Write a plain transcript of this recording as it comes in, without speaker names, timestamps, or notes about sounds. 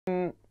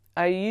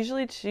I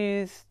usually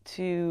choose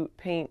to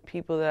paint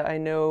people that I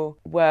know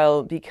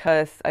well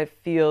because I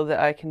feel that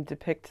I can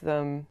depict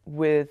them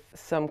with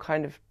some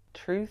kind of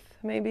truth,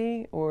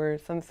 maybe, or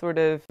some sort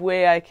of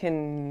way I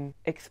can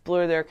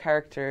explore their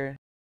character.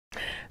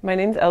 My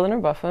name's Eleanor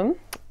Buffam.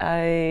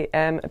 I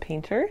am a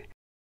painter.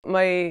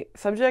 My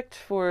subject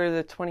for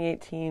the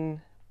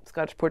 2018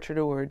 Scottish Portrait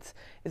Awards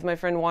is my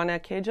friend Juana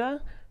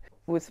Keja.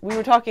 We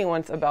were talking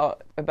once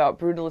about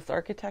brutalist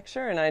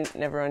architecture, and I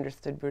never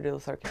understood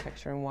brutalist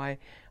architecture and why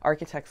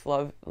architects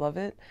love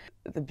it,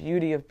 the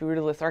beauty of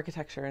brutalist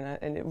architecture,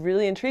 and it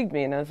really intrigued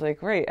me. And I was like,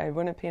 great, I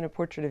want to paint a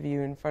portrait of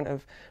you in front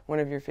of one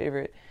of your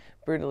favorite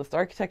brutalist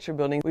architecture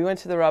buildings. We went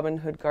to the Robin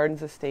Hood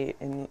Gardens estate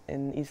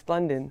in East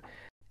London.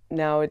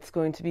 Now it's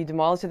going to be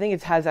demolished. I think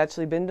it has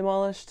actually been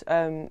demolished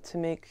to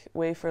make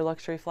way for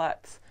luxury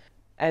flats.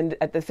 And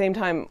at the same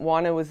time,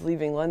 Juana was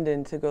leaving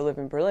London to go live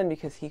in Berlin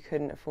because he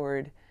couldn't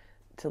afford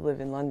to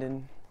live in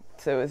London.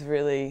 So it was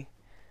really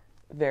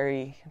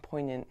very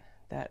poignant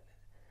that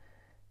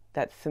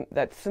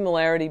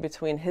similarity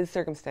between his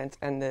circumstance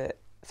and the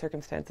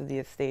circumstance of the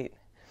estate.